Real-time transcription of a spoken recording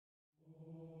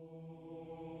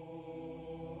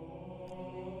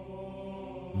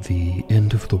The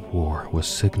end of the war was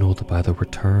signaled by the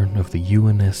return of the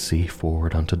UNSC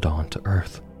Forward Unto Dawn to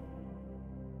Earth.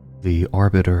 The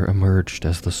Arbiter emerged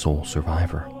as the sole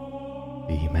survivor,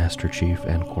 the Master Chief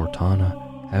and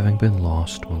Cortana having been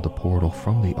lost when the portal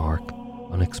from the Ark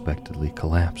unexpectedly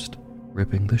collapsed,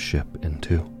 ripping the ship in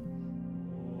two.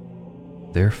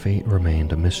 Their fate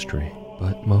remained a mystery,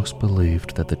 but most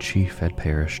believed that the Chief had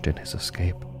perished in his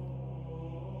escape.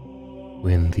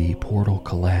 When the portal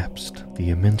collapsed, the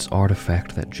immense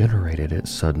artifact that generated it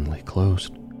suddenly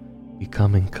closed,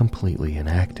 becoming completely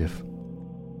inactive.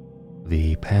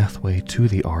 The pathway to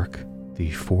the Ark,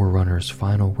 the Forerunner's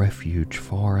final refuge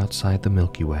far outside the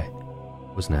Milky Way,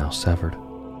 was now severed.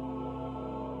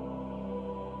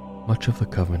 Much of the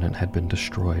Covenant had been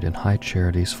destroyed in High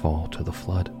Charity's fall to the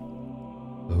Flood.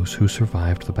 Those who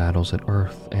survived the battles at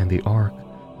Earth and the Ark,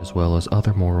 as well as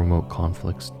other more remote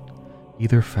conflicts,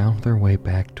 either found their way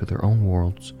back to their own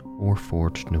worlds or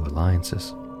forged new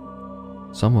alliances,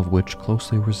 some of which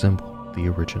closely resembled the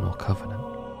original Covenant.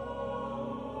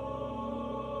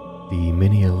 The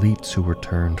many elites who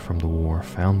returned from the war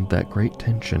found that great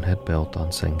tension had built on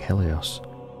Sanghelios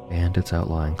and its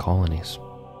outlying colonies.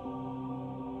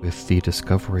 With the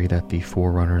discovery that the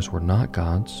Forerunners were not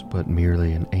gods, but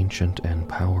merely an ancient and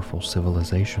powerful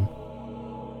civilization,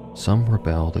 some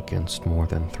rebelled against more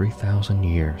than 3,000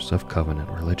 years of Covenant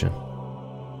religion.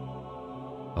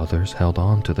 Others held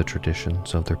on to the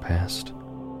traditions of their past,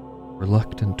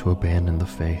 reluctant to abandon the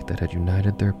faith that had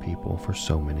united their people for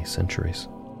so many centuries.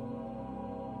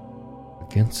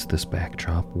 Against this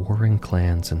backdrop, warring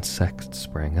clans and sects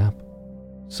sprang up,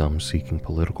 some seeking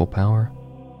political power,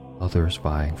 others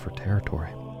vying for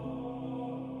territory.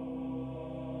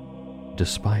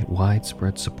 Despite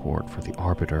widespread support for the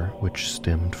Arbiter, which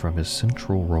stemmed from his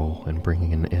central role in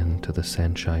bringing an end to the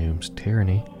Sanshayum's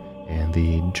tyranny and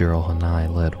the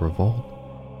Jiralhanai-led revolt,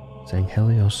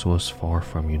 Sanghelios was far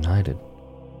from united.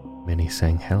 Many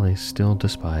Sanghelis still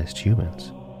despised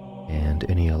humans, and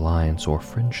any alliance or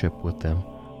friendship with them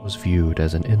was viewed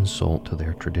as an insult to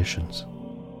their traditions.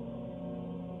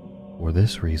 For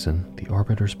this reason, the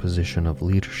Arbiter's position of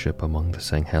leadership among the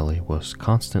Sangheli was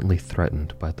constantly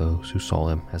threatened by those who saw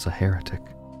him as a heretic.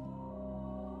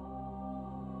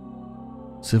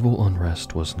 Civil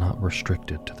unrest was not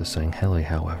restricted to the Sangheli,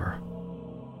 however.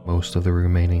 Most of the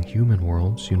remaining human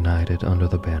worlds united under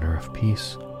the banner of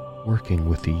peace, working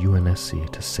with the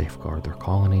UNSC to safeguard their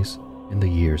colonies in the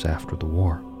years after the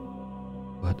war.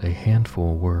 But a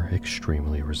handful were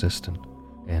extremely resistant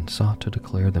and sought to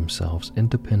declare themselves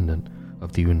independent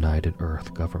of the United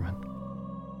Earth government.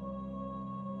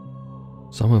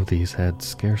 Some of these had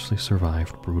scarcely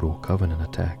survived brutal Covenant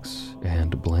attacks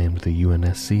and blamed the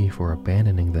UNSC for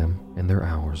abandoning them in their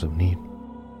hours of need.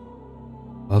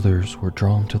 Others were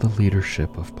drawn to the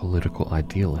leadership of political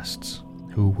idealists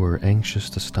who were anxious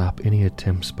to stop any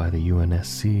attempts by the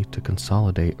UNSC to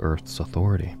consolidate Earth's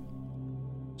authority.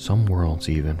 Some worlds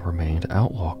even remained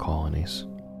outlaw colonies,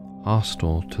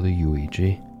 hostile to the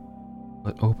UEG,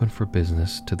 but open for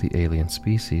business to the alien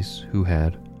species who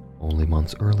had, only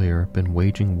months earlier, been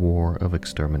waging war of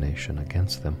extermination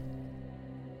against them.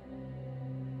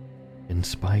 In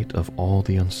spite of all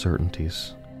the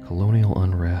uncertainties, colonial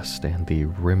unrest, and the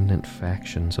remnant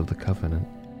factions of the Covenant,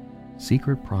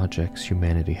 secret projects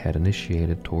humanity had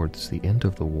initiated towards the end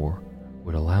of the war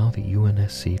would allow the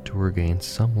UNSC to regain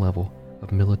some level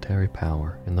of military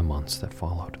power in the months that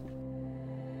followed.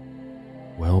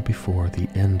 Well before the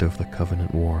end of the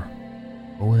Covenant War,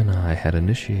 ONI had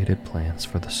initiated plans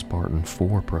for the Spartan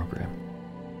 4 program,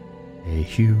 a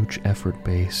huge effort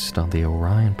based on the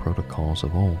Orion protocols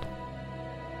of old.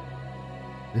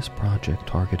 This project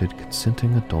targeted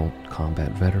consenting adult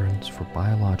combat veterans for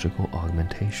biological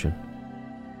augmentation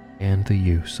and the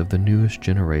use of the newest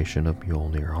generation of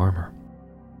Mjolnir armor.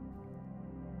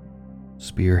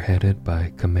 Spearheaded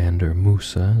by Commander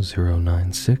Musa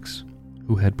 096,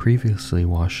 who had previously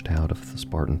washed out of the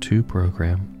Spartan 2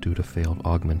 program due to failed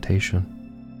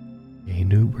augmentation, a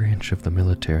new branch of the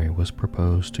military was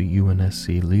proposed to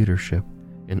UNSC leadership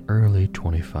in early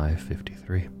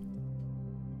 2553.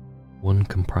 One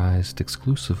comprised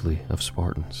exclusively of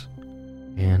Spartans,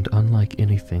 and unlike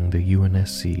anything the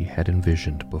UNSC had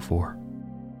envisioned before.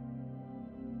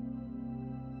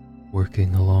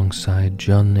 Working alongside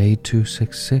Jun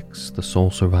A266, the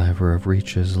sole survivor of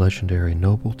Reach's legendary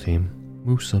Noble team,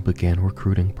 Musa began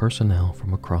recruiting personnel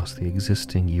from across the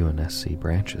existing UNSC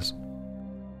branches,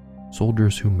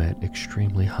 soldiers who met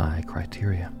extremely high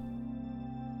criteria.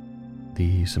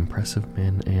 These impressive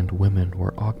men and women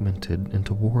were augmented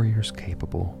into warriors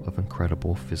capable of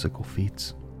incredible physical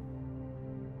feats.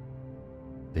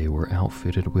 They were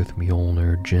outfitted with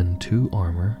Mjolnir Gen 2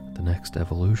 armor, the next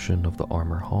evolution of the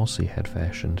armor Halsey had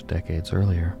fashioned decades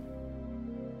earlier.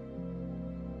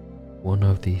 One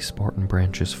of the Spartan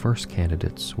branch's first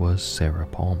candidates was Sarah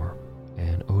Palmer,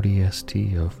 an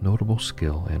ODST of notable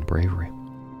skill and bravery.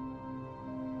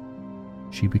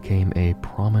 She became a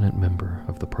prominent member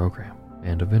of the program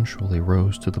and eventually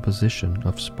rose to the position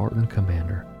of Spartan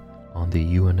commander on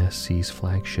the UNSC's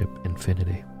flagship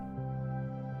Infinity.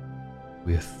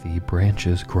 With the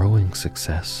branch's growing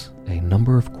success, a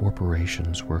number of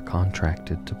corporations were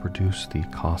contracted to produce the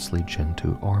costly Gen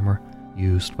 2 armor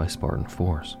used by Spartan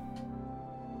 4s.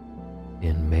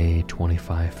 In May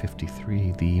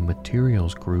 2553, the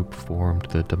Materials Group formed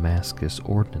the Damascus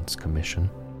Ordnance Commission,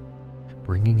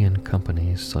 bringing in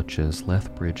companies such as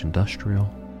Lethbridge Industrial,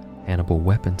 Hannibal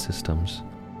Weapon Systems,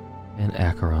 and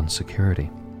Acheron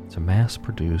Security to mass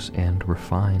produce and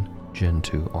refine Gen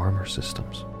 2 armor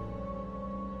systems.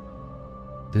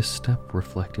 This step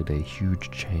reflected a huge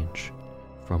change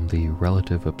from the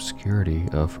relative obscurity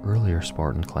of earlier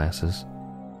Spartan classes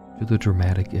to the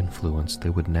dramatic influence they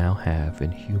would now have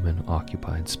in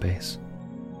human-occupied space.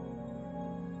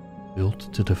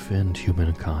 Built to defend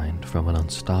humankind from an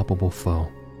unstoppable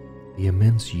foe, the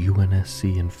immense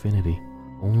UNSC Infinity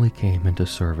only came into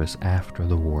service after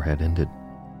the war had ended.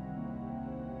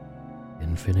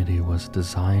 Infinity was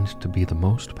designed to be the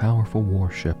most powerful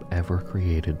warship ever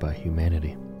created by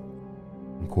humanity,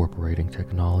 incorporating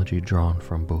technology drawn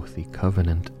from both the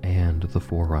Covenant and the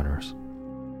Forerunners.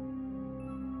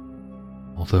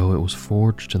 Although it was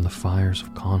forged in the fires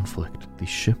of conflict, the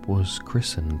ship was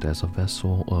christened as a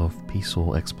vessel of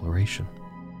peaceful exploration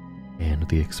and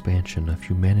the expansion of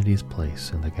humanity's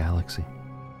place in the galaxy.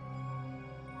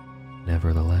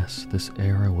 Nevertheless, this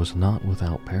era was not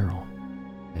without peril,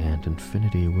 and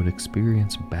Infinity would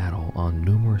experience battle on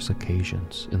numerous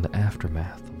occasions in the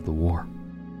aftermath of the war.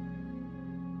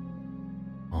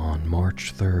 On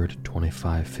March 3,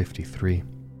 2553,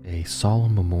 a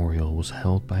solemn memorial was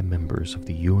held by members of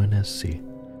the UNSC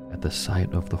at the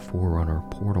site of the Forerunner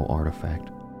portal artifact,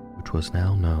 which was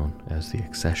now known as the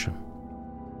Accession.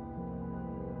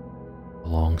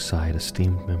 Alongside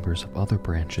esteemed members of other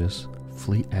branches,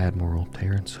 Fleet Admiral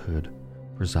Terrence Hood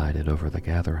presided over the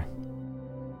gathering.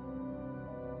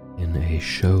 In a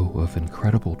show of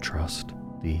incredible trust,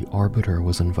 the Arbiter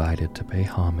was invited to pay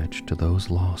homage to those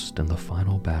lost in the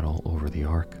final battle over the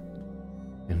Ark,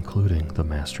 including the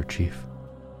Master Chief.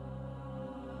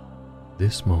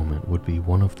 This moment would be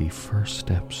one of the first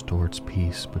steps towards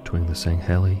peace between the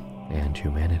Sangheili and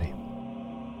humanity.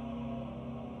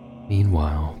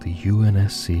 Meanwhile, the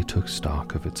UNSC took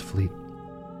stock of its fleet.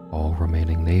 All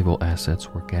remaining naval assets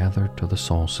were gathered to the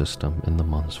Sol system in the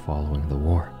months following the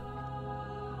war.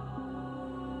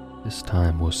 This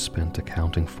time was spent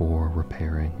accounting for,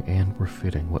 repairing, and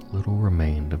refitting what little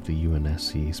remained of the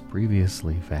UNSC's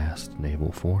previously vast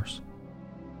naval force,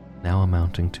 now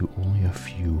amounting to only a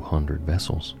few hundred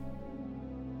vessels.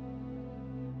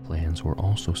 Plans were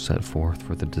also set forth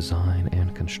for the design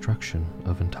and construction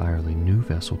of entirely new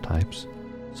vessel types,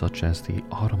 such as the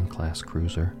Autumn-class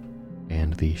cruiser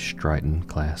and the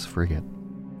Stryton-class frigate.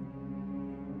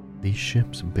 These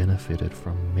ships benefited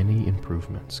from many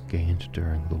improvements gained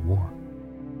during the war,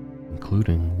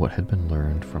 including what had been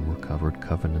learned from recovered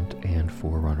Covenant and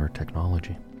Forerunner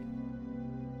technology.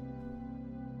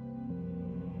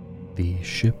 The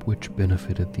ship which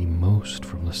benefited the most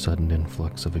from the sudden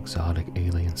influx of exotic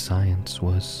alien science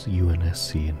was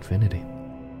UNSC Infinity.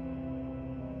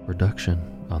 Production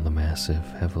on the massive,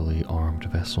 heavily armed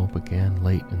vessel began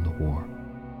late in the war,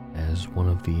 as one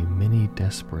of the many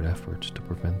desperate efforts to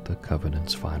prevent the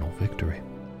Covenant's final victory.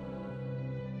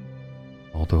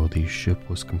 Although the ship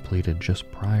was completed just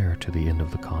prior to the end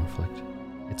of the conflict,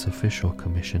 its official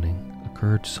commissioning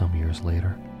occurred some years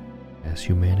later, as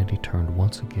humanity turned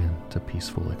once again to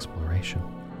peaceful exploration.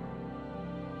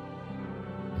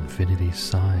 Infinity's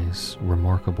size,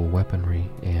 remarkable weaponry,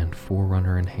 and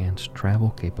Forerunner-enhanced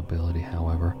travel capability,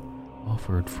 however,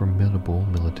 offered formidable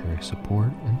military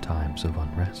support in times of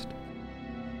unrest.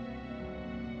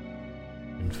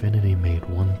 Infinity made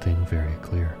one thing very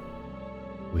clear.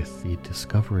 With the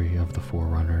discovery of the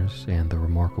Forerunners and the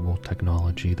remarkable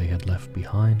technology they had left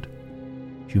behind,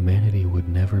 humanity would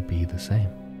never be the same.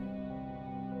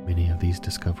 Many of these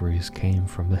discoveries came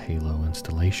from the Halo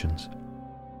installations,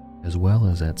 as well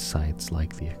as at sites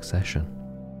like the Accession.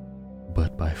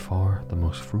 But by far the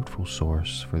most fruitful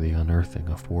source for the unearthing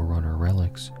of Forerunner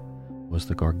relics was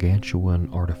the gargantuan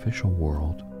artificial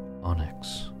world,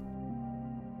 Onyx.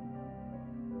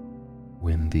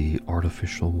 When the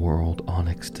artificial world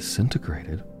Onyx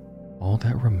disintegrated, All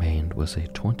that remained was a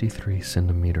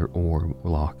 23-centimeter orb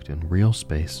locked in real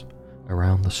space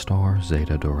around the star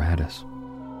Zeta Doradus.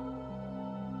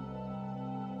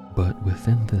 But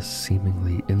within this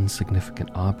seemingly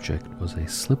insignificant object was a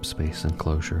slipspace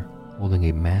enclosure holding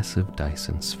a massive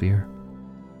Dyson sphere,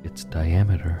 its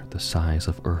diameter the size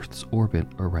of Earth's orbit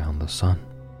around the Sun.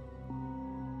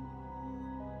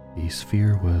 The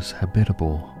sphere was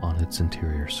habitable on its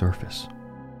interior surface,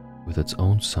 with its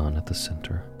own sun at the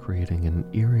center, creating an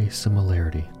eerie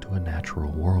similarity to a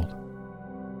natural world.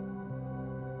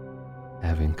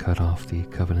 Having cut off the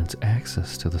Covenant's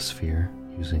access to the sphere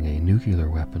using a nuclear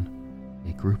weapon,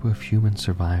 a group of human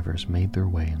survivors made their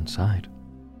way inside.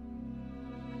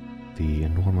 The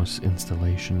enormous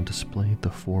installation displayed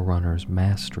the Forerunners'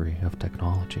 mastery of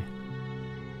technology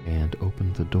and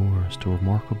opened the doors to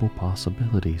remarkable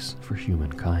possibilities for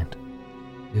humankind,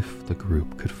 if the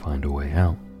group could find a way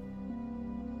out.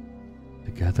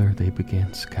 Together they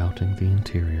began scouting the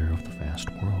interior of the vast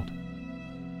world,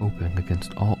 hoping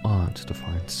against all odds to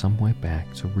find some way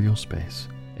back to real space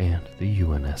and the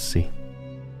UNSC.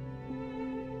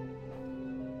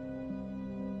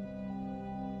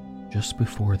 Just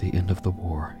before the end of the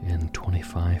war in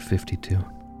 2552,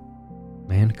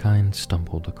 mankind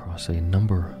stumbled across a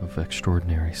number of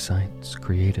extraordinary sights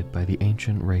created by the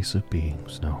ancient race of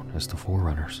beings known as the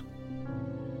Forerunners.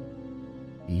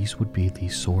 These would be the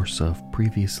source of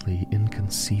previously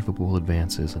inconceivable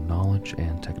advances in knowledge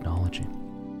and technology.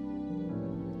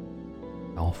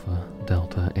 Alpha,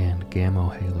 Delta, and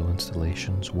Gamma Halo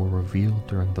installations were revealed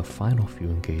during the final few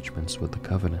engagements with the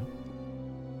Covenant,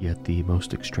 yet the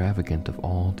most extravagant of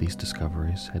all these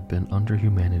discoveries had been under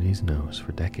humanity's nose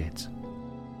for decades.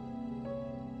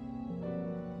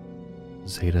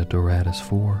 Zeta Doradus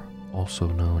IV, also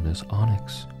known as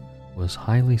Onyx, was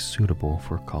highly suitable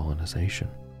for colonization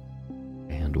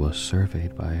and was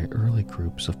surveyed by early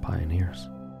groups of pioneers.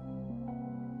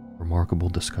 Remarkable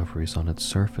discoveries on its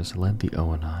surface led the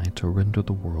ONI to render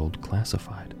the world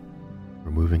classified,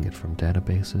 removing it from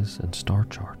databases and star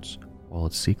charts while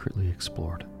it secretly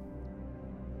explored.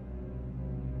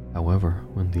 However,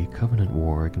 when the Covenant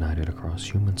War ignited across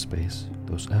human space,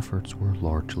 those efforts were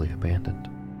largely abandoned.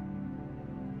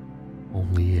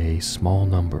 Only a small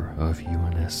number of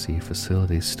UNSC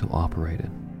facilities still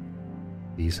operated.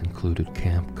 These included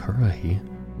Camp Currahee,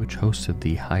 which hosted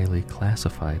the highly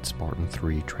classified Spartan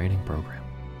 3 training program.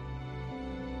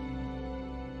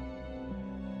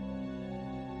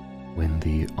 When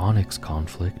the Onyx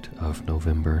conflict of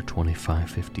November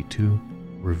 2552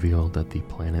 revealed that the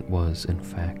planet was in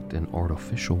fact an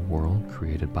artificial world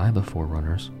created by the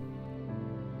Forerunners,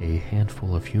 a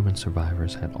handful of human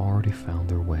survivors had already found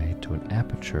their way to an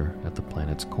aperture at the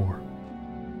planet's core.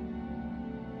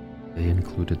 They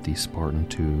included the Spartan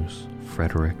 2's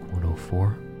Frederick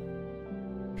 104,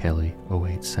 Kelly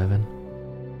 087,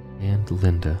 and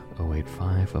Linda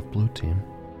 085 of Blue Team,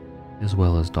 as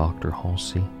well as Dr.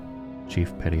 Halsey,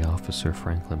 Chief Petty Officer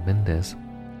Franklin Mendez,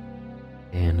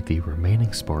 and the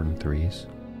remaining Spartan 3s,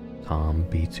 Tom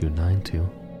B292,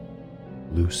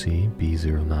 Lucy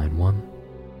B091,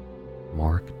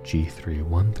 Mark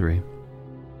G313,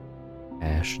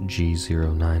 Ash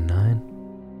G099,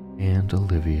 and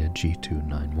Olivia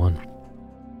G291.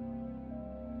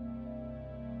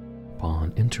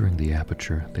 Upon entering the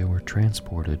aperture, they were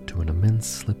transported to an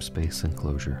immense slipspace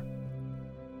enclosure,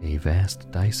 a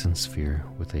vast Dyson sphere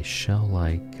with a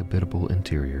shell-like habitable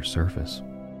interior surface.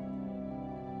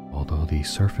 Although the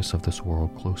surface of this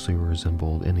world closely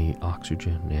resembled any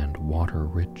oxygen and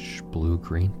water-rich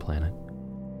blue-green planet,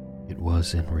 it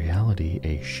was in reality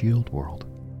a shield world,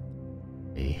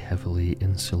 a heavily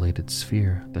insulated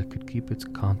sphere that could keep its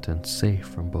contents safe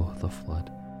from both the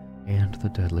flood and the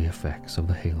deadly effects of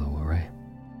the Halo array.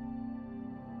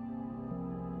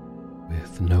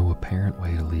 With no apparent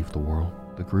way to leave the world,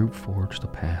 the group forged a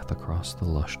path across the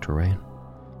lush terrain,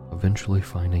 eventually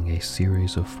finding a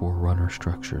series of Forerunner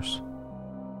structures.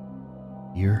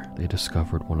 Here, they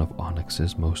discovered one of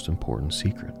Onyx's most important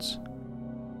secrets,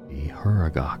 the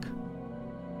Huragok,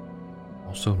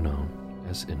 also known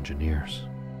as engineers.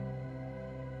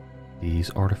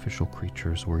 These artificial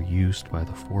creatures were used by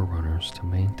the Forerunners to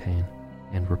maintain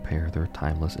and repair their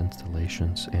timeless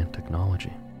installations and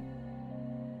technology.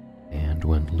 And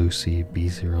when Lucy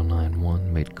B091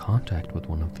 made contact with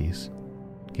one of these,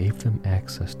 it gave them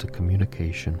access to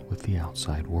communication with the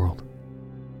outside world.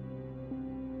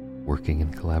 Working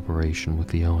in collaboration with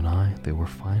the ONI, they were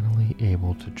finally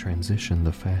able to transition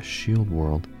the fast shield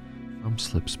world from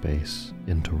slipspace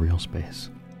into real space.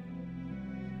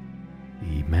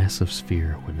 The massive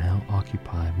sphere would now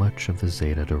occupy much of the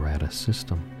Zeta Doradus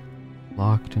system,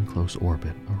 locked in close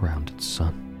orbit around its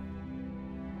sun.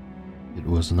 It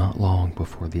was not long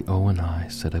before the ONI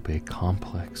set up a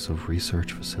complex of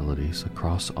research facilities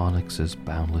across Onyx's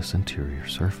boundless interior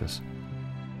surface,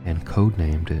 and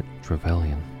codenamed it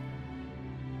Trevelyan.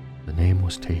 The name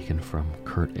was taken from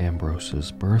Kurt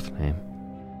Ambrose's birth name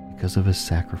because of his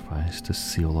sacrifice to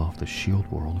seal off the Shield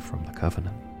World from the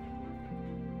Covenant.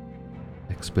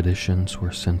 Expeditions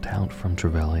were sent out from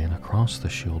Trevelyan across the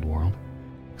Shield World,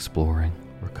 exploring,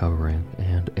 recovering,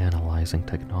 and analyzing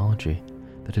technology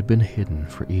that had been hidden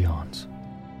for eons.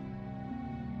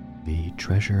 The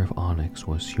treasure of Onyx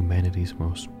was humanity's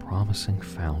most promising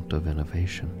fount of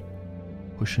innovation,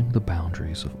 pushing the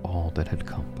boundaries of all that had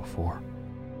come before.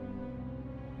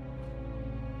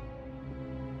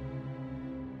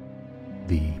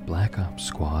 The Black Ops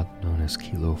Squad, known as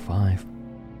Kilo 5,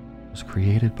 was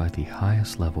created by the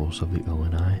highest levels of the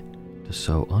ONI to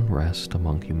sow unrest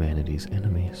among humanity's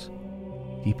enemies,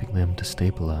 keeping them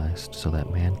destabilized so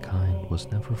that mankind was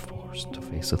never forced to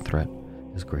face a threat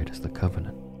as great as the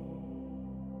Covenant.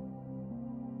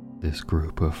 This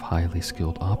group of highly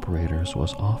skilled operators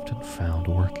was often found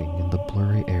working in the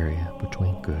blurry area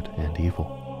between good and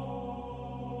evil,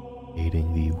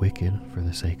 aiding the wicked for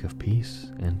the sake of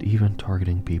peace and even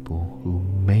targeting people who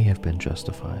may have been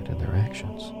justified in their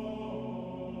actions.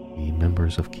 The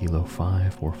members of Kilo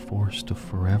 5 were forced to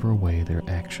forever weigh their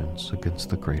actions against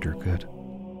the greater good.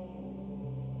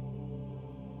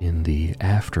 In the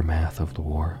aftermath of the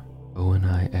war,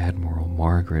 ONI Admiral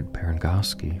Margaret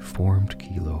Perengoski formed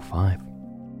Kilo 5,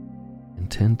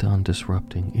 intent on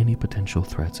disrupting any potential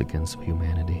threats against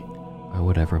humanity by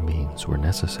whatever means were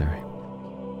necessary.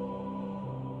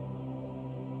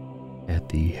 At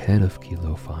the head of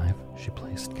Kilo 5, she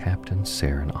placed Captain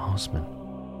Saren Osman,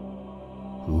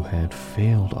 who had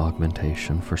failed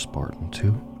augmentation for Spartan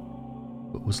 2,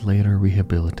 but was later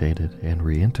rehabilitated and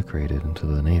reintegrated into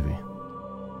the Navy.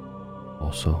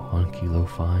 Also on Kilo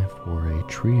 5 were a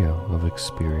trio of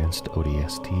experienced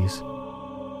ODSTs: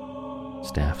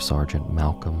 Staff Sergeant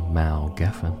Malcolm Mao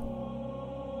Geffen,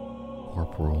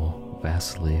 Corporal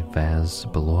Vasily Vaz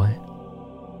Beloy,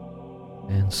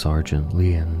 and Sergeant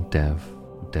Leon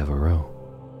Devereaux,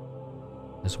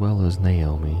 as well as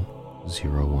Naomi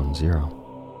 010,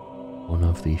 one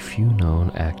of the few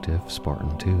known active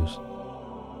Spartan 2s.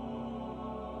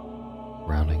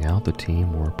 Rounding out the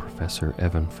team were Professor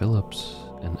Evan Phillips,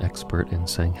 an expert in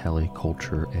Sangheli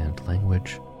culture and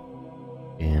language,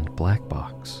 and Black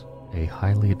Box, a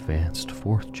highly advanced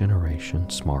 4th-generation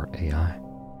smart AI.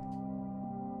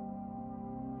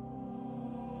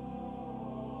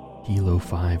 Kilo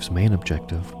 5's main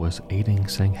objective was aiding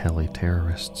Sangheli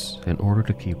terrorists in order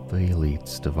to keep the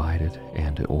elites divided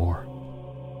and at war.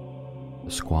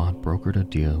 The squad brokered a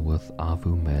deal with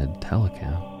Avu Med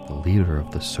Telekam, the leader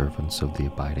of the Servants of the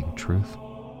Abiding Truth,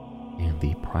 and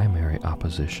the primary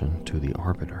opposition to the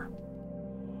Arbiter.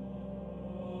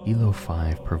 Kilo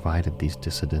 5 provided these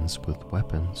dissidents with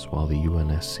weapons while the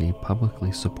UNSC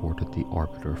publicly supported the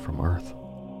Arbiter from Earth.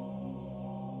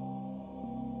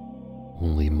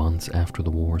 Only months after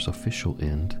the war's official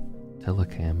end,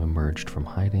 Telekam emerged from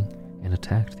hiding and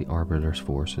attacked the Arbiter's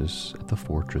forces at the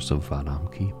fortress of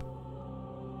Vadam Keep.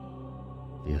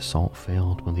 The assault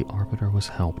failed when the Arbiter was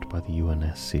helped by the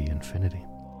UNSC Infinity,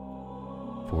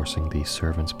 forcing the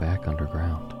servants back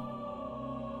underground.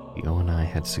 The ONI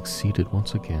had succeeded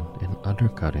once again in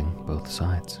undercutting both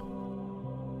sides.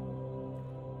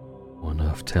 One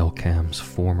of Telkam's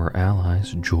former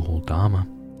allies, Joel Dama,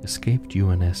 escaped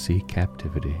UNSC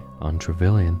captivity on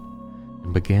Trevelyan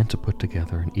and began to put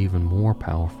together an even more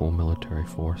powerful military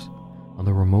force on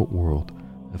the remote world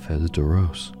of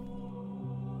Hezdaros.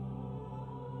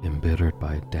 Embittered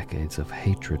by decades of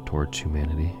hatred towards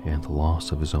humanity and the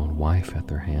loss of his own wife at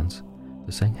their hands,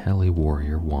 the Sangheli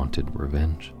warrior wanted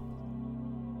revenge.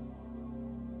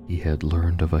 He had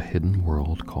learned of a hidden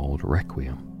world called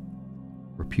Requiem,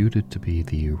 reputed to be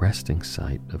the resting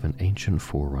site of an ancient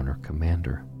Forerunner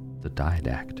commander, the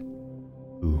Didact,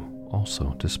 who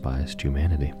also despised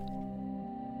humanity.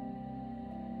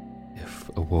 If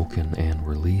awoken and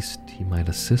released, he might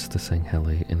assist the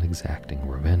Sangheli in exacting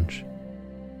revenge.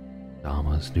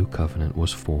 Dama's new covenant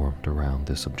was formed around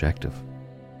this objective.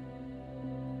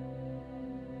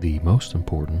 The most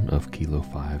important of Kilo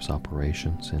 5's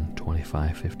operations in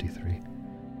 2553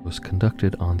 was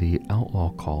conducted on the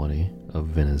outlaw colony of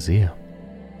Venezia,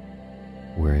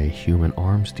 where a human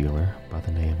arms dealer by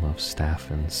the name of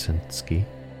Staffan Sinsky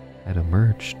had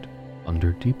emerged.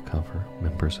 Under deep cover,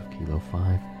 members of Kilo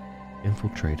 5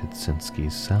 infiltrated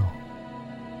Sinsky's cell.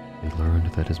 They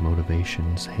learned that his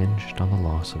motivations hinged on the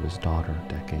loss of his daughter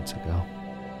decades ago.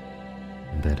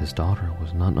 and that his daughter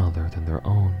was none other than their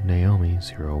own Naomi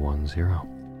 010.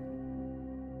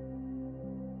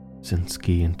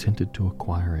 Sinsky intended to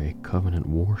acquire a Covenant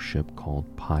warship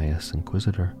called Pious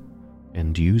Inquisitor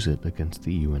and use it against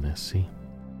the UNSC.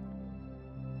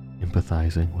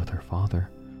 Empathizing with her father,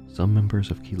 some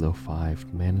members of Kilo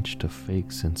 5 managed to fake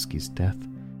Sinsky's death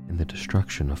and the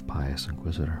destruction of Pious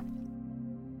Inquisitor.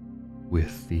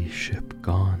 With the ship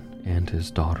gone and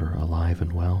his daughter alive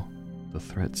and well, the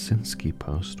threat Sinsky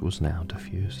posed was now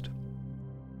diffused.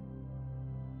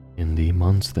 In the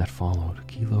months that followed,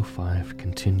 Kilo 5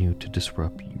 continued to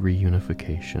disrupt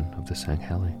reunification of the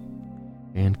Sangheli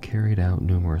and carried out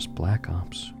numerous black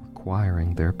ops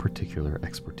requiring their particular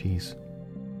expertise.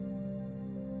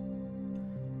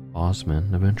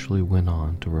 Osman eventually went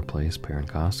on to replace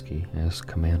Perenkovsky as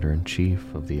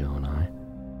Commander-in-Chief of the ONI,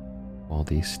 while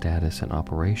the status and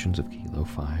operations of Kilo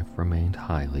 5 remained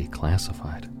highly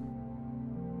classified.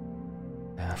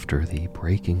 After the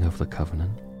breaking of the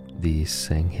Covenant, the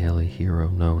Sangheli hero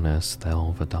known as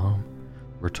Thel 'Vadam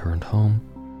returned home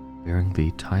bearing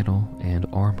the title and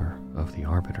armor of the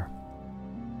Arbiter,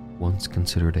 once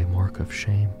considered a mark of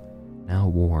shame, now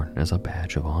worn as a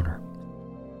badge of honor.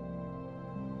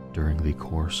 During the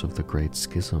course of the Great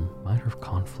Schism, minor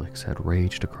conflicts had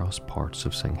raged across parts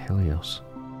of Sanghelios,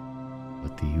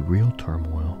 but the real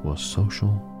turmoil was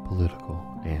social, political,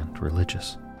 and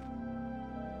religious.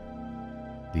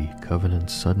 The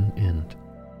Covenant's sudden end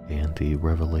and the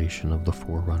revelation of the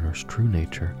Forerunner's true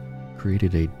nature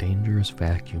created a dangerous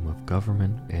vacuum of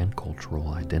government and cultural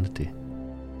identity.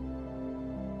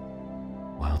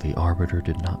 While the Arbiter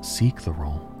did not seek the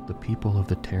role, the people of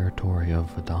the territory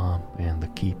of Vadam and the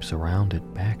keeps around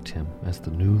it backed him as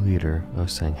the new leader of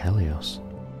Sanghelios.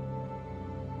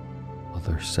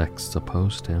 Other sects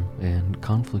opposed him, and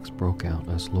conflicts broke out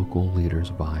as local leaders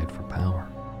vied for power.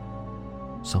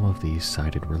 Some of these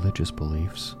cited religious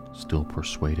beliefs, still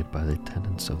persuaded by the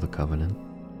tenets of the Covenant.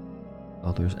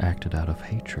 Others acted out of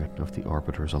hatred of the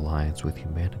Arbiter's alliance with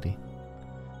humanity,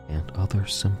 and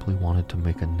others simply wanted to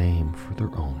make a name for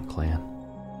their own clan.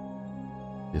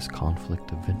 This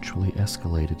conflict eventually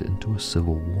escalated into a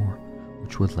civil war,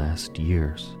 which would last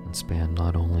years and span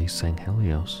not only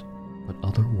Sanghelios, but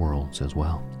other worlds as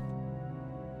well.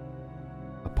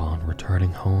 Upon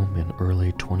returning home in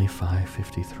early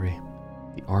 2553,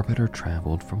 the Arbiter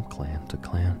traveled from clan to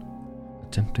clan,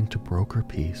 attempting to broker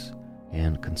peace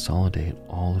and consolidate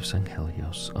all of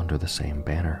Sanghelios under the same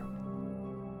banner.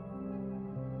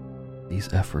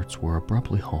 These efforts were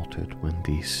abruptly halted when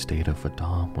the state of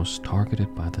Vadam was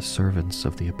targeted by the servants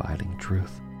of the Abiding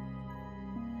Truth.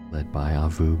 Led by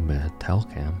Avu Med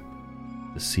Telkam,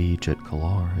 the siege at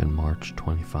Kalar in March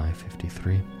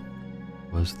 2553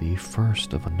 was the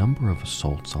first of a number of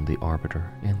assaults on the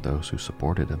Arbiter and those who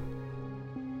supported him.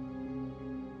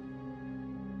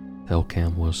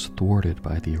 Telkam was thwarted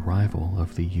by the arrival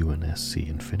of the UNSC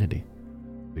Infinity,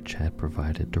 which had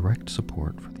provided direct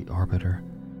support for the Arbiter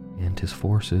and his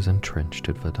forces entrenched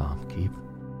at Vadam Keep.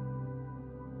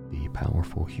 The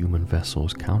powerful human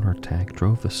vessel's counterattack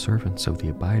drove the servants of the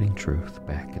Abiding Truth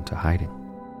back into hiding,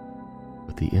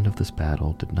 but the end of this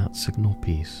battle did not signal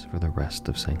peace for the rest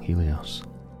of Sanghelios.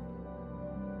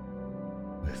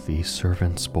 With the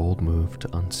servants' bold move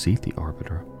to unseat the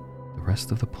Arbiter, the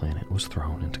rest of the planet was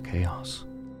thrown into chaos.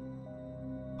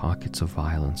 Pockets of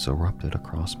violence erupted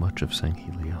across much of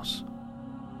Sanghelios.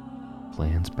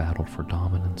 Clans battled for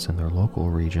dominance in their local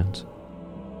regions,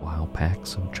 while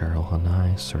packs of Cheryl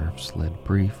Hanai serfs led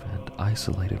brief and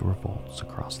isolated revolts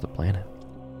across the planet.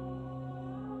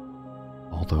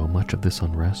 Although much of this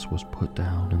unrest was put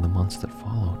down in the months that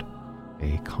followed,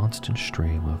 a constant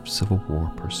stream of civil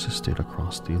war persisted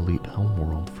across the elite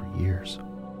homeworld for years,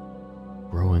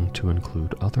 growing to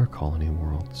include other colony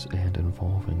worlds and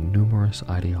involving numerous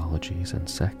ideologies and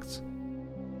sects.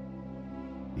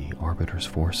 The Arbiter's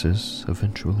forces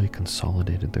eventually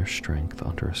consolidated their strength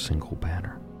under a single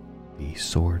banner, the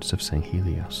Swords of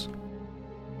Sanghelios,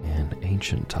 an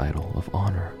ancient title of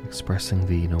honor expressing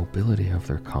the nobility of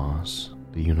their cause,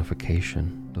 the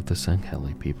unification of the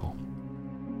Sangheli people.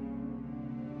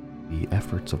 The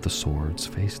efforts of the Swords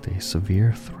faced a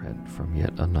severe threat from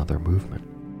yet another movement.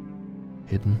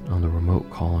 Hidden on the remote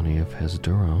colony of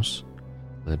Hesduros,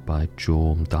 led by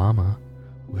Jul Mdama,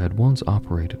 who had once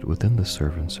operated within the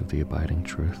servants of the Abiding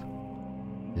Truth,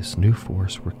 this new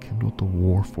force rekindled the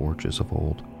war forges of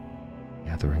old,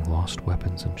 gathering lost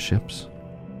weapons and ships.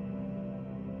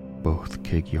 Both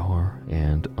Kigyar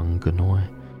and Unganoi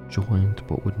joined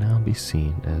what would now be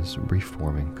seen as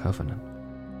reforming Covenant,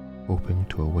 hoping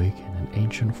to awaken an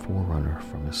ancient forerunner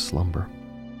from his slumber.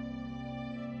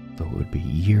 Though it would be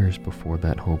years before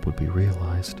that hope would be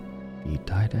realized, the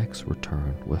Didax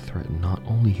return would threaten not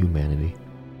only humanity,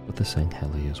 but the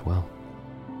Sangheli as well.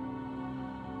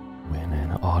 When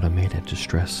an automated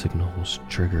distress signal was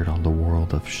triggered on the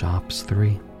world of Shops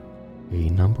 3, a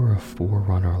number of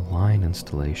Forerunner line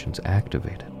installations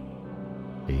activated,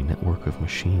 a network of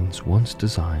machines once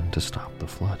designed to stop the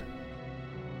flood.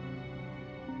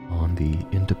 On the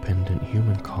independent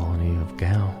human colony of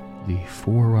Gao, the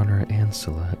Forerunner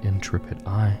Ancilla Intrepid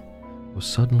Eye was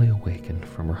suddenly awakened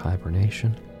from her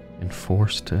hibernation and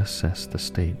forced to assess the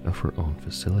state of her own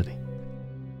facility.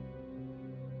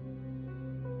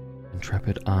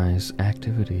 Intrepid Eye's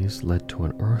activities led to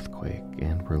an earthquake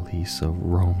and release of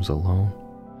Rome's Alone,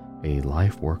 a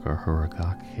life worker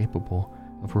Huragok capable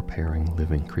of repairing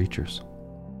living creatures.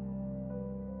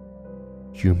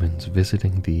 Humans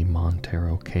visiting the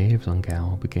Montero Caves on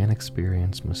Gao began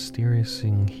experiencing mysterious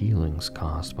healings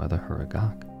caused by the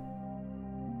Huragok.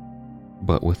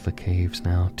 But with the caves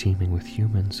now teeming with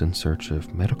humans in search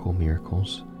of medical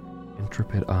miracles,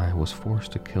 Intrepid Eye was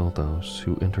forced to kill those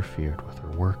who interfered with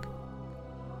her work,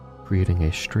 creating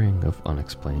a string of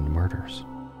unexplained murders.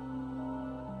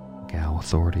 Gao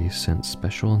authorities sent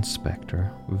Special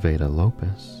Inspector Veda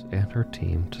Lopez and her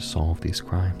team to solve these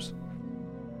crimes.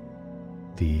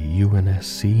 The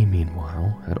UNSC,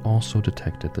 meanwhile, had also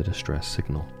detected the distress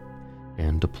signal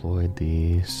and deployed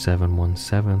the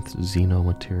 717th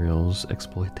Xenomaterials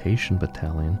Exploitation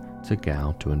Battalion to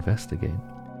Gao to investigate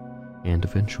and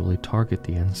eventually target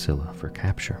the Ancilla for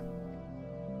capture.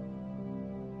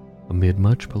 Amid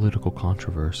much political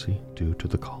controversy due to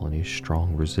the colony's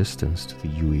strong resistance to the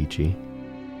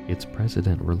UEG, its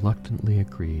president reluctantly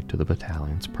agreed to the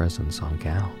battalion's presence on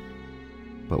Gao.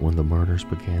 But when the murders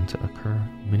began to occur,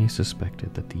 many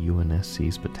suspected that the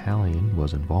UNSC's battalion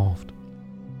was involved.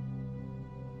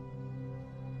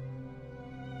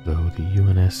 Though the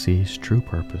UNSC's true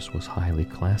purpose was highly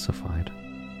classified,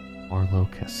 Arlo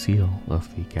Casil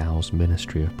of the Gao's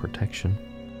Ministry of Protection,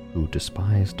 who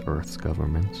despised Earth's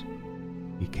governments,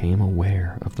 became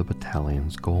aware of the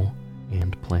battalion's goal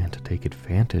and planned to take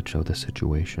advantage of the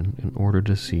situation in order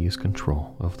to seize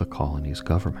control of the colony's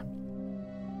government.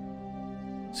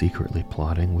 Secretly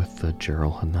plotting with the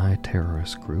Gerald Hanai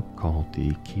terrorist group called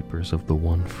the Keepers of the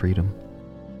One Freedom,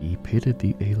 he pitted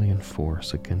the alien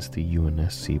force against the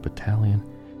UNSC battalion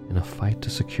in a fight to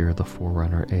secure the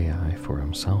Forerunner AI for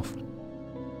himself.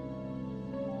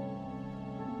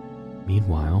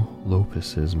 Meanwhile,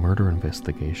 Lopez's murder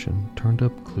investigation turned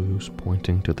up clues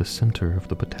pointing to the center of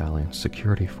the battalion's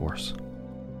security force,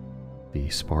 the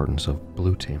Spartans of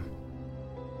Blue Team.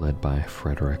 Led by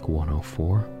Frederick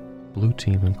 104, Blue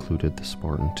Team included the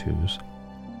Spartan 2s,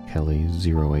 Kelly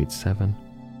 087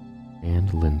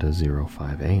 and Linda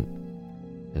 058,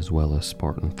 as well as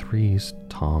Spartan 3s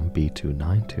Tom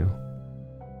B292,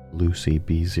 Lucy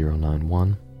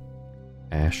B091,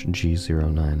 Ash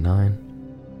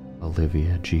G099,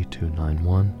 Olivia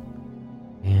G291,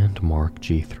 and Mark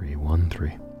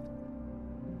G313.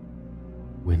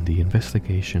 When the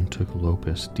investigation took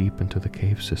Lopez deep into the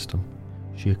cave system,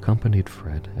 she accompanied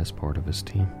Fred as part of his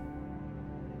team.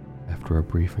 After a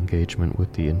brief engagement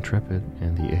with the Intrepid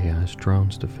and the AI's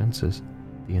drone's defenses,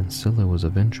 the Ancilla was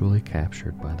eventually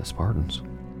captured by the Spartans.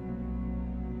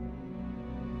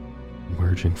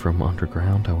 Emerging from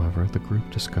underground, however, the group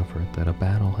discovered that a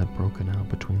battle had broken out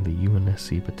between the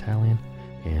UNSC battalion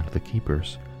and the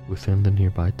Keepers within the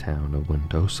nearby town of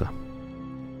Wendosa.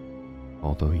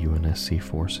 Although UNSC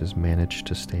forces managed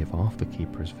to stave off the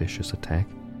Keepers' vicious attack,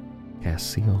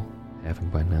 Casil, having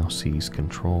by now seized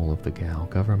control of the Gao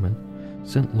government,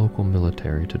 sent local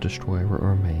military to destroy what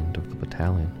remained of the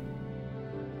battalion.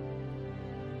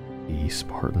 The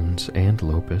Spartans and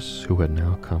Lopez, who had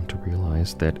now come to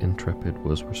realize that Intrepid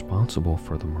was responsible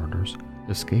for the murders,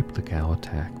 escaped the Gao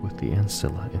attack with the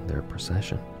Ancilla in their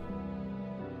possession.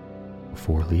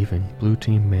 Before leaving, Blue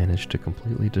Team managed to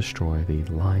completely destroy the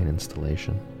line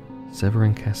installation,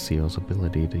 severing Casil's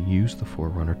ability to use the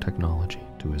Forerunner technology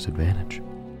to his advantage.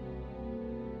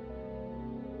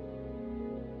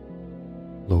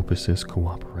 Lopez's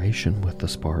cooperation with the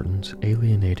Spartans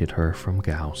alienated her from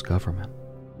Gao's government,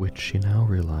 which she now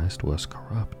realized was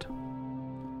corrupt.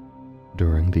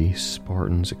 During the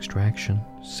Spartans' extraction,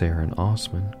 Saren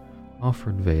Osman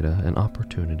offered Veda an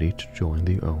opportunity to join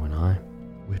the ONI,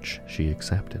 which she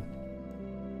accepted.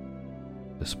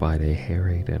 Despite a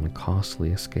harried and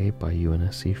costly escape by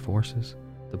UNSC forces,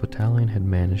 the battalion had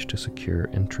managed to secure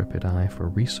Intrepid Eye for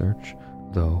research,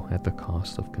 though at the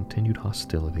cost of continued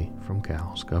hostility from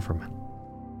Gao's government.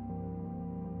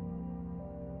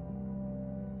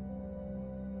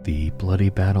 The bloody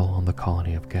battle on the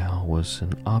colony of Gao was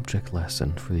an object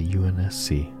lesson for the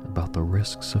UNSC about the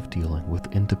risks of dealing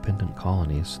with independent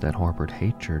colonies that harbored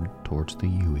hatred towards the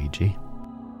UEG.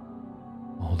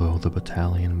 Although the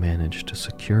battalion managed to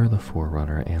secure the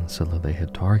Forerunner Ancilla they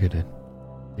had targeted,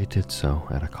 they did so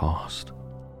at a cost.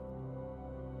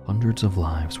 Hundreds of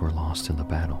lives were lost in the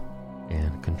battle,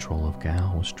 and control of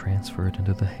Gao was transferred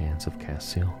into the hands of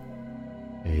Casil,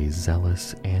 a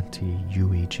zealous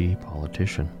anti-UEG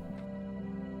politician.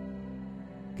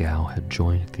 Gao had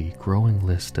joined the growing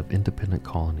list of independent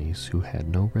colonies who had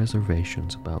no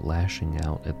reservations about lashing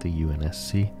out at the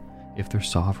UNSC if their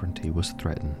sovereignty was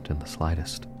threatened in the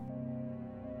slightest.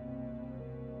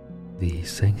 The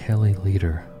Sangheli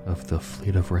leader of the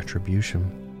Fleet of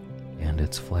Retribution and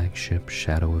its flagship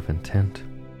Shadow of Intent,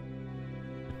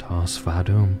 Tas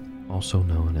Vadum, also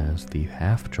known as the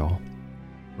Half-Jaw,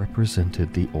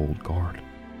 represented the Old Guard,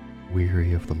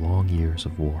 weary of the long years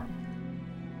of war.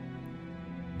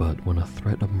 But when a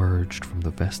threat emerged from the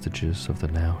vestiges of the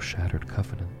now shattered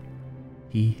Covenant,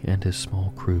 he and his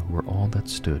small crew were all that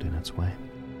stood in its way.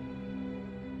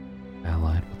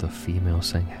 Allied with a female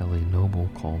Sangheli noble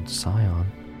called Scion,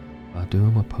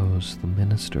 Vadum opposed the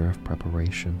Minister of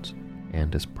Preparations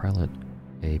and his prelate,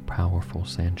 a powerful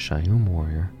Sanshayum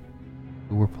warrior,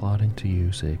 who were plotting to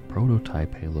use a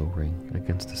prototype Halo ring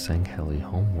against the Sangheli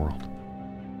homeworld.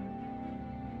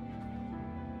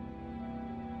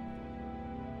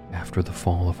 After the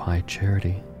fall of High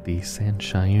Charity, the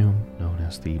Sanshayum, known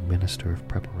as the Minister of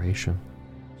Preparation,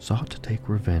 sought to take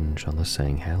revenge on the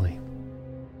Sangheli.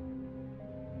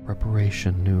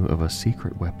 Preparation knew of a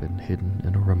secret weapon hidden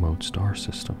in a remote star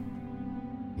system,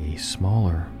 a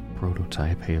smaller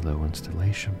prototype Halo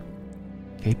installation,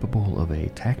 capable of a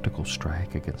tactical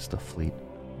strike against a fleet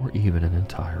or even an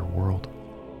entire world.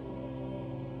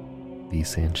 The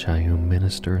Sanshayum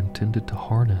minister intended to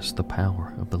harness the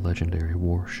power of the legendary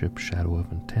warship Shadow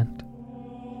of Intent,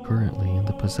 currently in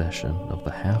the possession of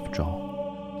the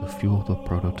Half-Jaw, to fuel the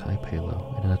prototype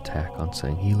Halo in an attack on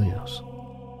Sanghelios.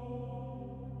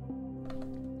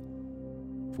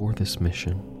 For this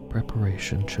mission,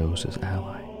 Preparation chose his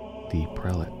ally, the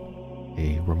Prelate,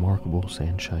 a remarkable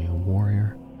Sanshayum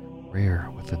warrior, rare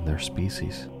within their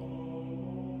species.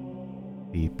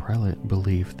 The Prelate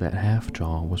believed that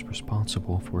Half-Jaw was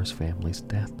responsible for his family's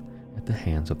death at the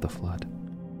hands of the Flood.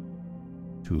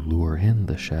 To lure in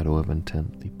the Shadow of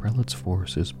Intent, the Prelate's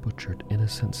forces butchered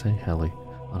innocent Sangheli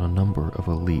on a number of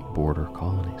elite border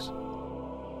colonies.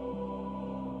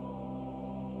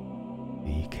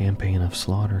 The campaign of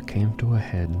slaughter came to a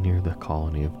head near the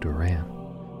colony of Duran,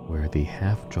 where the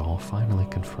Half-Jaw finally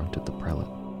confronted the Prelate.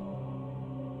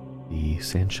 The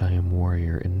Sanshayum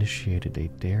warrior initiated a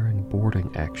daring boarding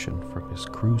action from his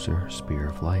cruiser Spear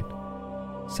of Light,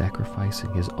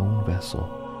 sacrificing his own vessel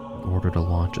in order to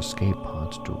launch escape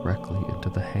pods directly into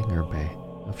the hangar bay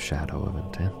of Shadow of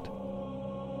Intent.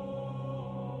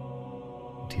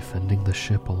 Defending the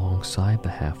ship alongside the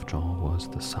Half-Jaw was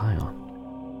the Scion,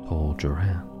 Tol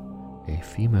Duran, a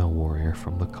female warrior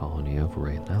from the colony of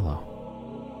Raynello.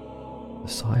 The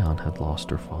Scion had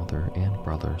lost her father and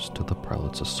brothers to the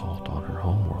Prelate's assault on her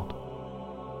homeworld.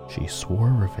 She swore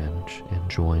revenge and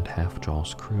joined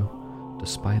Half-Jaw's crew,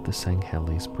 despite the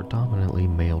Sangheli's predominantly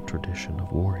male tradition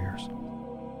of warriors.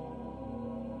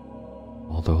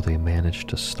 Although they managed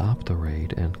to stop the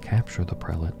raid and capture the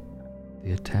Prelate,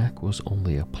 the attack was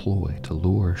only a ploy to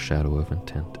lure Shadow of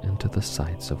Intent into the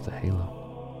sights of the Halo.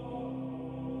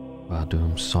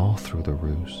 Vadum saw through the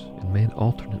ruse and made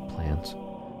alternate plans,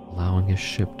 allowing his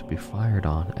ship to be fired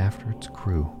on after its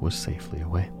crew was safely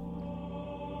away.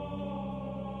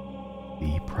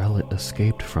 The Prelate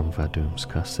escaped from Vadum's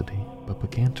custody, but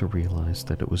began to realize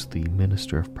that it was the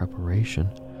Minister of Preparation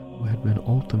who had been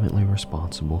ultimately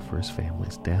responsible for his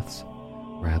family's deaths,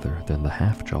 rather than the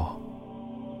Half-Jaw.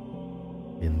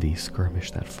 In the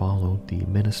skirmish that followed, the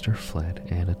minister fled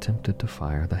and attempted to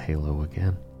fire the Halo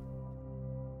again.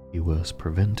 He was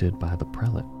prevented by the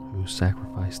Prelate, who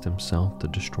sacrificed himself to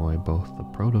destroy both the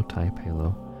prototype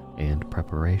Halo and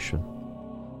Preparation,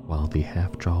 while the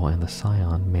Half-Jaw and the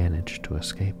Scion managed to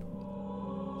escape.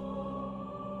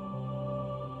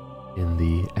 In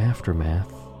the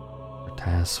aftermath,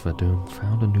 Tas Vadum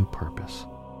found a new purpose: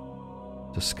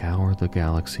 to scour the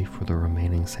galaxy for the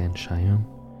remaining Sanshayum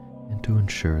and to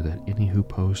ensure that any who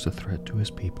posed a threat to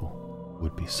his people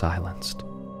would be silenced.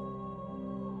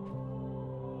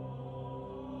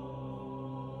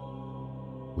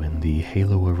 When the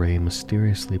Halo array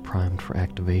mysteriously primed for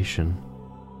activation,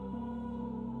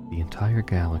 the entire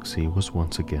galaxy was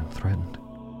once again threatened,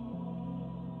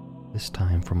 this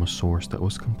time from a source that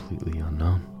was completely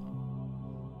unknown.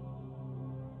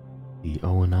 The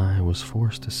ONI was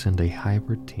forced to send a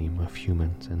hybrid team of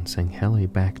humans and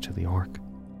Sangheli back to the Ark,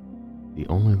 the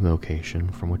only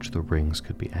location from which the rings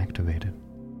could be activated,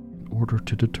 in order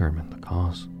to determine the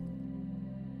cause.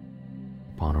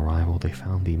 Upon arrival, they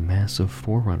found the massive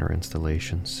Forerunner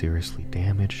installation seriously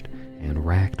damaged and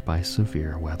racked by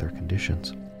severe weather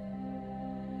conditions.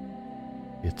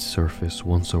 Its surface,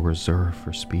 once a reserve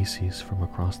for species from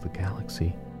across the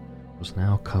galaxy, was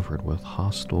now covered with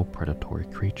hostile predatory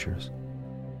creatures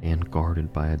and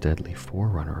guarded by a deadly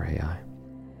Forerunner AI.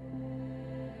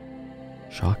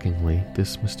 Shockingly,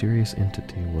 this mysterious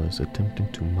entity was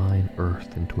attempting to mine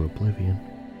Earth into oblivion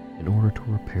in order to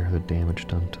repair the damage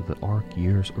done to the Ark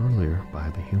years earlier by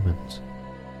the humans.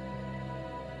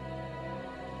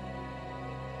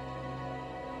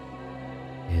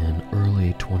 In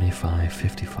early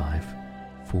 2555,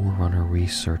 Forerunner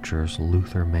researchers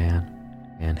Luther Mann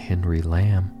and Henry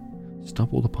Lamb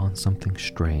stumbled upon something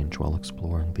strange while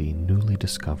exploring the newly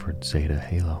discovered Zeta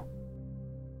Halo.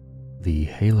 The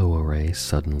Halo array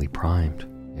suddenly primed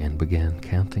and began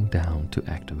counting down to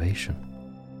activation,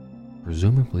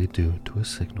 presumably due to a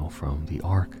signal from the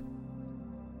Ark.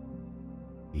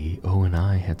 The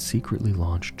ONI had secretly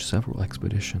launched several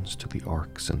expeditions to the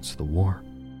Ark since the war,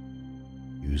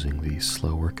 using the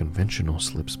slower conventional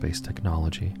slipspace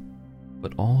technology,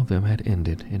 but all of them had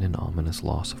ended in an ominous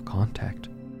loss of contact.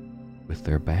 With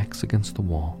their backs against the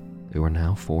wall, they were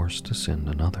now forced to send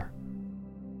another.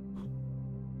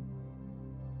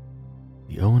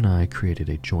 The ONI created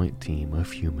a joint team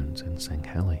of humans and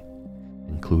Sangheli,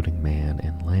 including Mann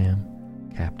and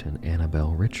Lamb, Captain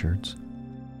Annabelle Richards,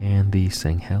 and the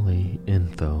Sangheli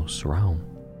Intho Sraum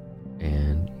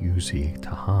and Yuzi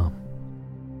Taham,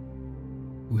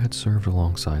 who had served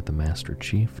alongside the Master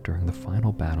Chief during the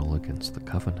final battle against the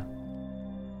Covenant.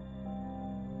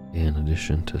 In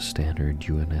addition to standard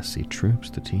UNSC troops,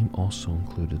 the team also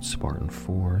included Spartan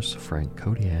 4's Frank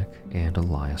Kodiak and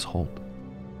Elias Holt,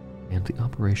 and the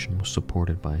operation was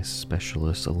supported by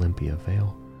Specialist Olympia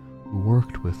Vale, who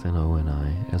worked with an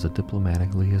ONI as a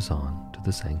diplomatic liaison to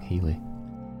the Sangheli.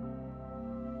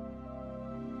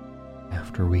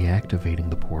 After reactivating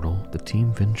the portal, the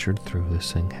team ventured through the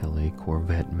Sangheli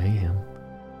corvette Mayhem,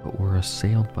 but were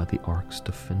assailed by the Ark's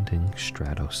defending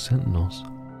Stratos Sentinels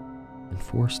and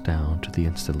forced down to the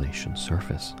installation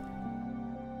surface.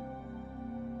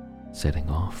 Setting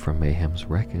off from Mayhem's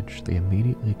wreckage, they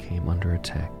immediately came under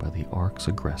attack by the Ark's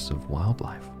aggressive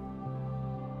wildlife.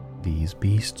 These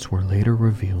beasts were later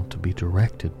revealed to be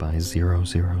directed by 000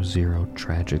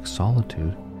 Tragic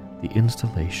Solitude, the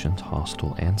installation's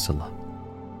hostile Ancilla.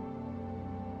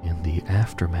 In the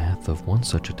aftermath of one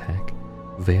such attack,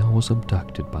 Vale was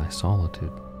abducted by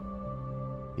Solitude.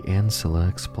 The Ancilla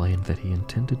explained that he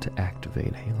intended to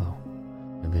activate Halo,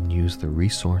 and then use the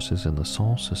resources in the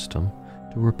Sol system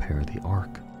to repair the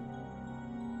Ark.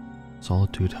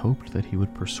 Solitude hoped that he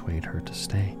would persuade her to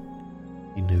stay.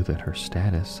 He knew that her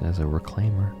status as a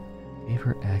reclaimer gave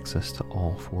her access to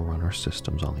all Forerunner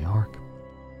systems on the Ark.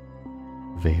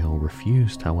 Vale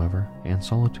refused, however, and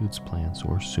Solitude's plans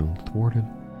were soon thwarted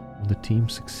when the team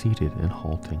succeeded in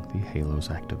halting the Halo's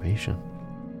activation.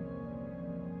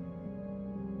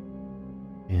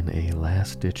 In a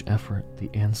last-ditch effort, the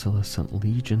Ancilla sent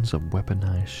legions of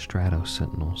weaponized Stratos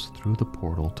Sentinels through the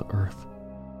portal to Earth,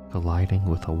 colliding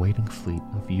with a waiting fleet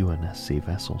of UNSC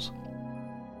vessels.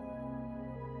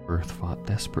 Earth fought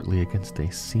desperately against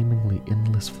a seemingly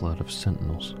endless flood of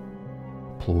Sentinels,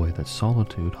 a ploy that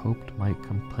Solitude hoped might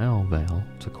compel Vale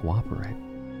to cooperate.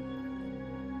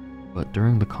 But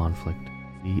during the conflict,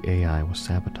 the AI was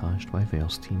sabotaged by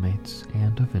Vale's teammates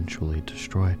and eventually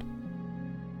destroyed.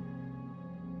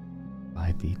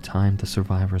 By the time the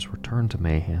survivors returned to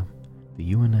Mayhem,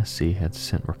 the UNSC had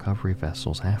sent recovery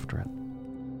vessels after it,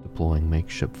 deploying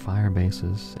makeshift fire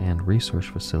bases and research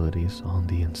facilities on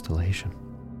the installation.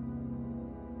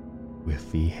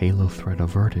 With the Halo threat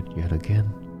averted yet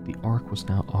again, the Ark was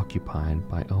now occupied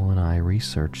by ONI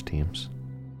research teams,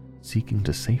 seeking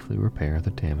to safely repair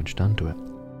the damage done to it.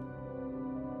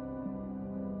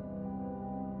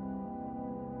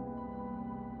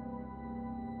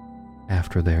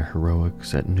 After their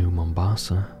heroics at New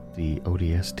Mombasa, the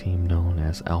ODS team known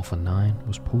as Alpha 9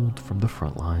 was pulled from the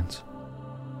front lines.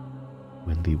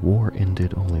 When the war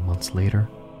ended only months later,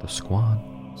 the squad,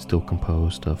 still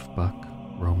composed of Buck,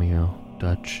 Romeo,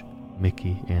 Dutch,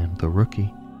 Mickey, and the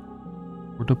Rookie,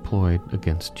 were deployed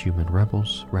against human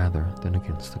rebels rather than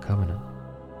against the Covenant.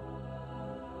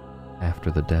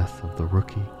 After the death of the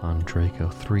Rookie on Draco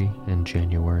 3 in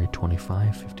January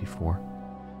 2554,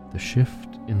 the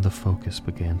shift in the focus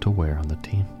began to wear on the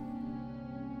team.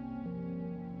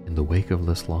 In the wake of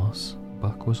this loss,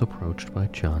 Buck was approached by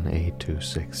John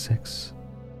A266.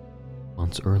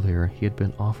 Months earlier, he had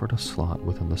been offered a slot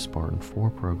within the Spartan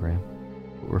 4 program,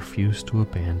 but refused to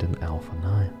abandon Alpha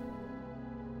 9.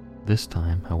 This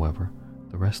time, however,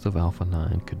 the rest of Alpha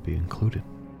 9 could be included.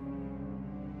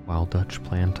 While Dutch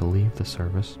planned to leave the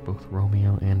service, both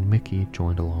Romeo and Mickey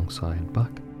joined alongside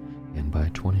Buck, and by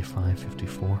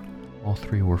 2554, all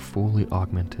three were fully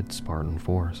augmented Spartan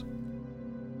 4s.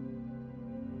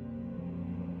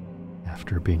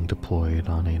 After being deployed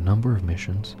on a number of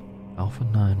missions, Alpha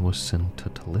 9 was sent to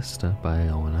Tallista by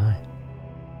ONI.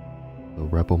 The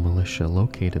rebel militia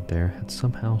located there had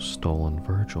somehow stolen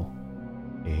Virgil,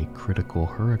 a critical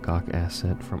Huragok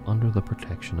asset from under the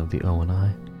protection of the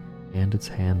ONI and its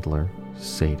handler,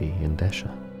 Sadie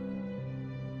Indesha.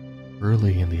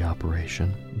 Early in the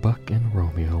operation, Buck and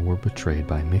Romeo were betrayed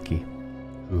by Mickey,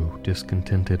 who,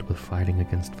 discontented with fighting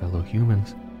against fellow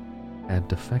humans, had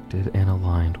defected and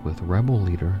aligned with rebel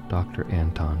leader Dr.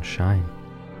 Anton Shine.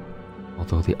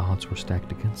 Although the odds were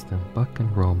stacked against them, Buck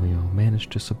and Romeo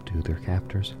managed to subdue their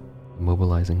captors,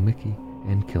 immobilizing Mickey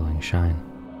and killing Shine,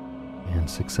 and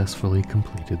successfully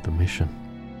completed the mission.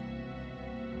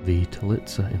 The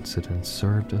Talitsa incident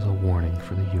served as a warning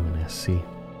for the UNSC,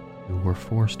 who were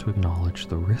forced to acknowledge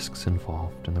the risks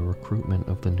involved in the recruitment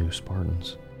of the new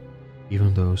Spartans,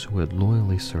 even those who had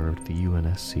loyally served the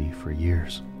UNSC for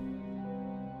years.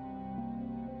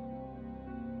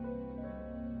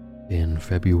 In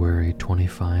February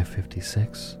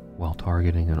 2556, while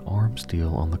targeting an arms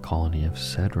deal on the colony of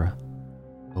Cedra,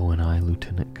 ONI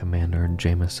Lieutenant Commander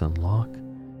Jameson Locke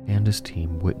and his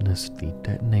team witnessed the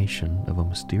detonation of a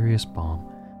mysterious bomb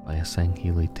by a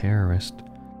Sangheili terrorist,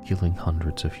 killing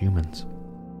hundreds of humans.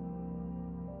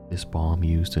 This bomb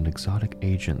used an exotic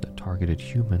agent that targeted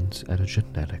humans at a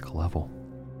genetic level.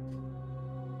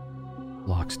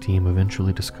 Locke's team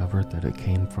eventually discovered that it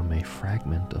came from a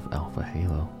fragment of Alpha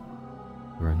Halo.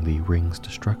 During the ring's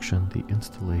destruction, the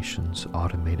installation's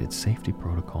automated safety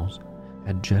protocols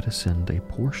had jettisoned a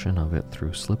portion of it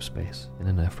through slipspace in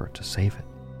an effort to save it.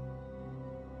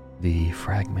 The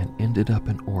fragment ended up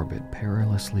in orbit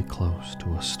perilously close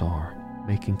to a star,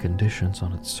 making conditions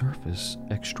on its surface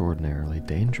extraordinarily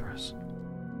dangerous.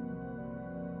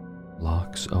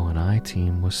 Locke's ONI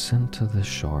team was sent to this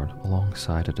shard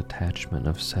alongside a detachment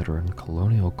of Cedran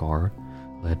Colonial Guard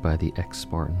led by the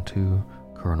ex-Spartan II,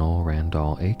 Colonel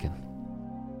Randall Aiken.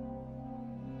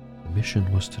 The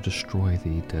mission was to destroy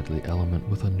the deadly element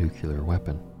with a nuclear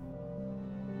weapon.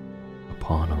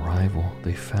 Upon arrival,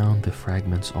 they found the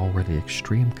fragment's already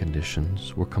extreme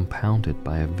conditions were compounded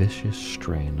by a vicious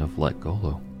strain of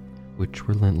Letgolo, which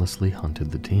relentlessly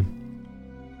hunted the team.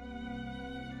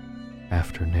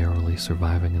 After narrowly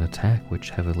surviving an attack which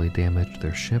heavily damaged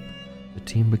their ship, the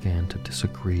team began to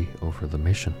disagree over the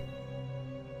mission.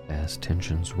 As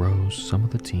tensions rose, some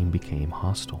of the team became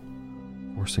hostile,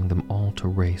 forcing them all to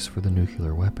race for the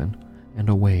nuclear weapon and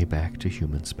a way back to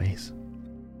human space.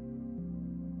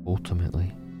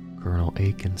 Ultimately, Colonel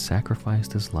Aiken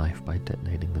sacrificed his life by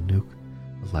detonating the nuke,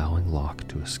 allowing Locke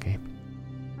to escape.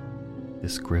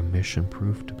 This grim mission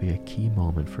proved to be a key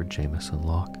moment for Jameson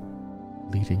Locke,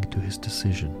 leading to his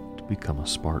decision to become a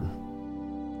Spartan.